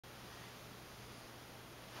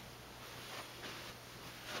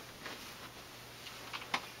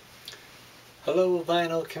Hello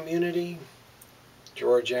vinyl community,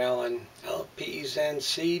 George Allen, LPs and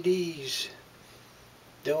CDs,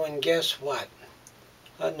 doing guess what?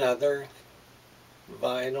 Another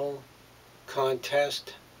vinyl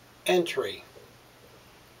contest entry.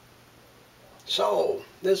 So,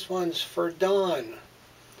 this one's for Don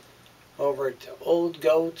over at Old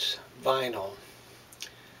Goats Vinyl.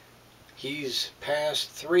 He's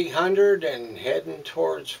past 300 and heading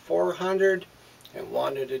towards 400 and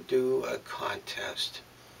wanted to do a contest.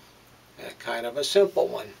 Kind of a simple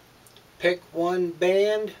one. Pick one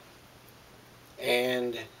band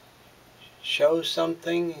and show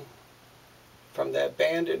something from that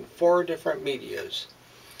band in 4 different medias.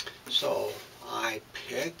 So I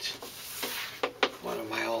picked one of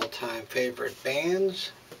my all-time favorite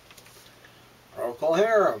bands, Procol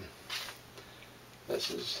Harum.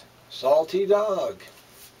 This is Salty Dog.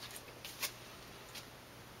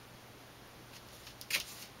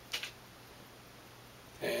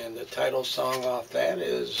 And the title song off that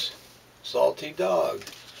is Salty Dog,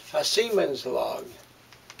 a seaman's log.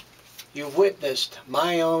 You've witnessed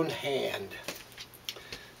my own hand.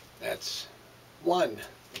 That's one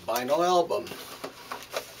vinyl album.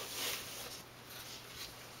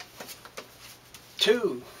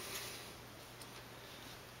 2,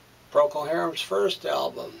 Procol Harum's first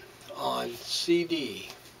album on CD.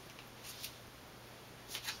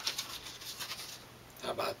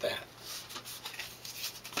 How about that?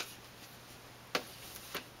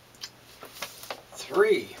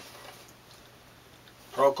 3,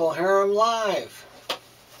 Procol Harum Live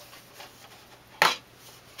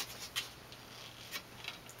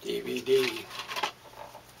DVD.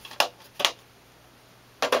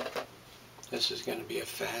 This is going to be a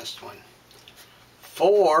fast one.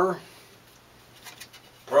 4,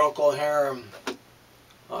 Procol Harum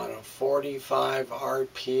on a 45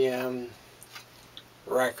 RPM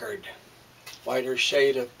record. Whiter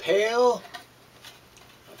Shade of Pale,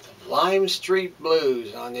 Lime Street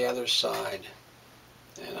Blues on the other side.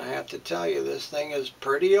 And I have to tell you, this thing is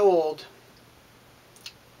pretty old.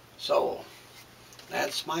 So,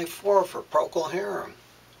 that's my 4 for Procol Harum.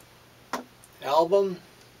 Album,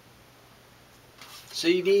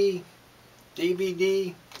 CD,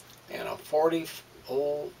 DVD, and a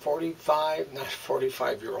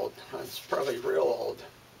 45-year-old. That's probably real old.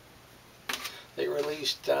 They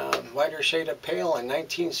released Whiter Shade of Pale in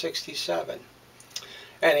 1967.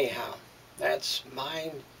 Anyhow, that's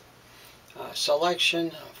my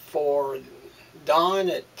selection for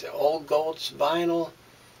Don at Old Goats Vinyl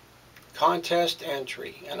contest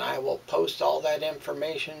entry, and I will post all that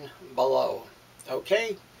information below.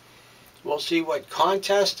 Okay? We'll see what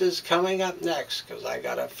contest is coming up next, because I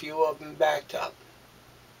got a few of them backed up.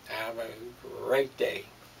 Have a great day.